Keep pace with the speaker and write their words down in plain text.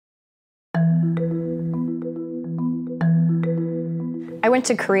I went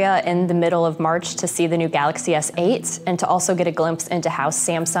to Korea in the middle of March to see the new Galaxy S8 and to also get a glimpse into how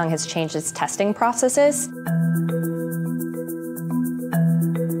Samsung has changed its testing processes.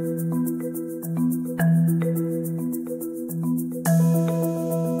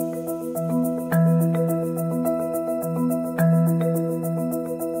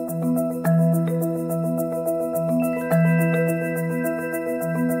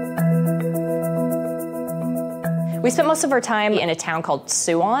 We spent most of our time in a town called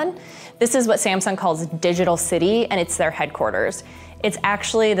Suwon. This is what Samsung calls Digital City, and it's their headquarters. It's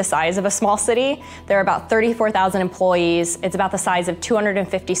actually the size of a small city. There are about 34,000 employees. It's about the size of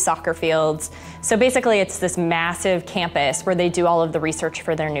 250 soccer fields. So basically it's this massive campus where they do all of the research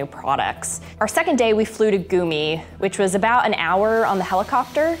for their new products. Our second day we flew to Gumi, which was about an hour on the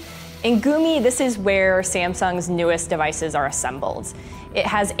helicopter. In Gumi, this is where Samsung's newest devices are assembled. It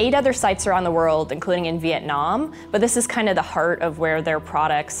has 8 other sites around the world, including in Vietnam, but this is kind of the heart of where their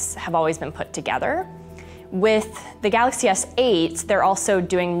products have always been put together. With the Galaxy S8, they're also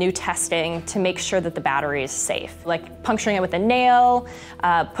doing new testing to make sure that the battery is safe, like puncturing it with a nail,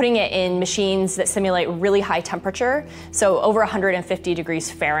 putting it in machines that simulate really high temperature, so over 150 degrees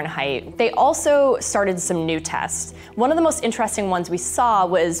Fahrenheit. They also started some new tests. One of the most interesting ones we saw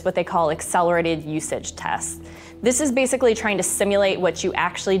was what they call accelerated usage tests. This is basically trying to simulate what you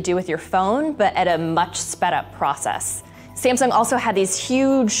actually do with your phone, but at a much sped up process. Samsung also had these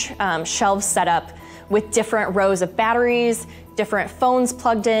huge shelves set up with different rows of batteries, different phones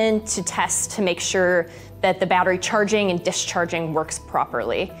plugged in to test to make sure that the battery charging and discharging works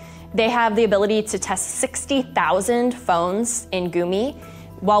properly. They have the ability to test 60,000 phones in Gumi.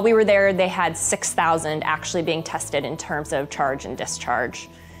 While we were there, they had 6,000 actually being tested in terms of charge and discharge.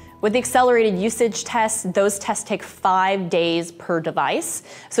 With the accelerated usage tests, those tests take 5 days per device,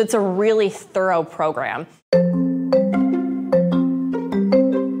 so it's a really thorough program.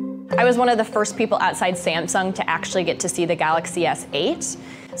 I was one of the first people outside Samsung to actually get to see the Galaxy S8.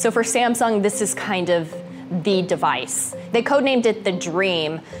 So for Samsung, this is kind of the device. They codenamed it the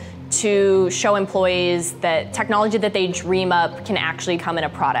Dream to show employees that technology that they dream up can actually come in a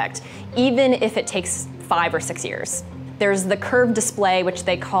product, even if it takes 5 or 6 years. There's the curved display, which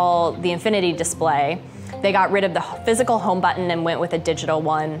they call the Infinity display. They got rid of the physical home button and went with a digital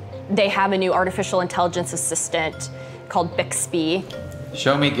one. They have a new artificial intelligence assistant called Bixby.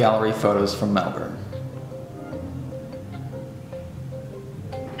 Show me gallery photos from Melbourne.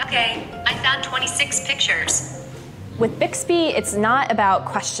 Okay, I found 26 pictures. With Bixby, it's not about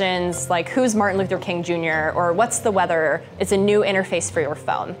questions like who's Martin Luther King Jr. or what's the weather. It's a new interface for your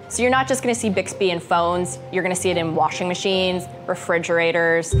phone. So you're not just going to see Bixby in phones, you're going to see it in washing machines,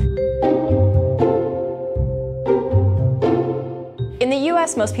 refrigerators. In the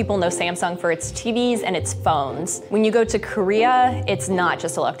US, most people know Samsung for its TVs and its phones. When you go to Korea, it's not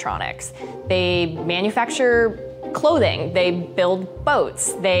just electronics. They manufacture clothing, they build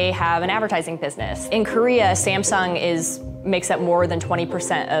boats, they have an advertising business. In Korea, Samsung makes up more than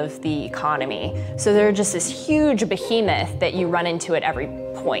 20% of the economy. So they're just this huge behemoth that you run into at every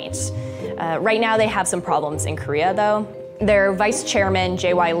point. Right now they have some problems in Korea though. Their vice chairman,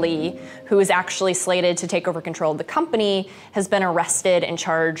 J.Y. Lee, who is actually slated to take over control of the company, has been arrested and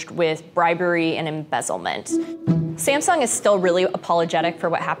charged with bribery and embezzlement. Samsung is still really apologetic for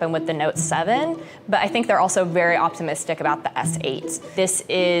what happened with the Note 7, but I think they're also very optimistic about the S8. This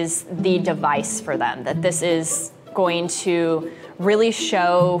is the device for them, that this is going to really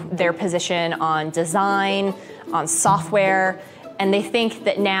show their position on design, on software, and they think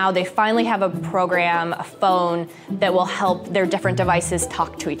that now they finally have a program, a phone, that will help their different devices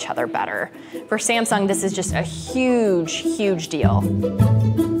talk to each other better. For Samsung, this is just a huge, huge deal.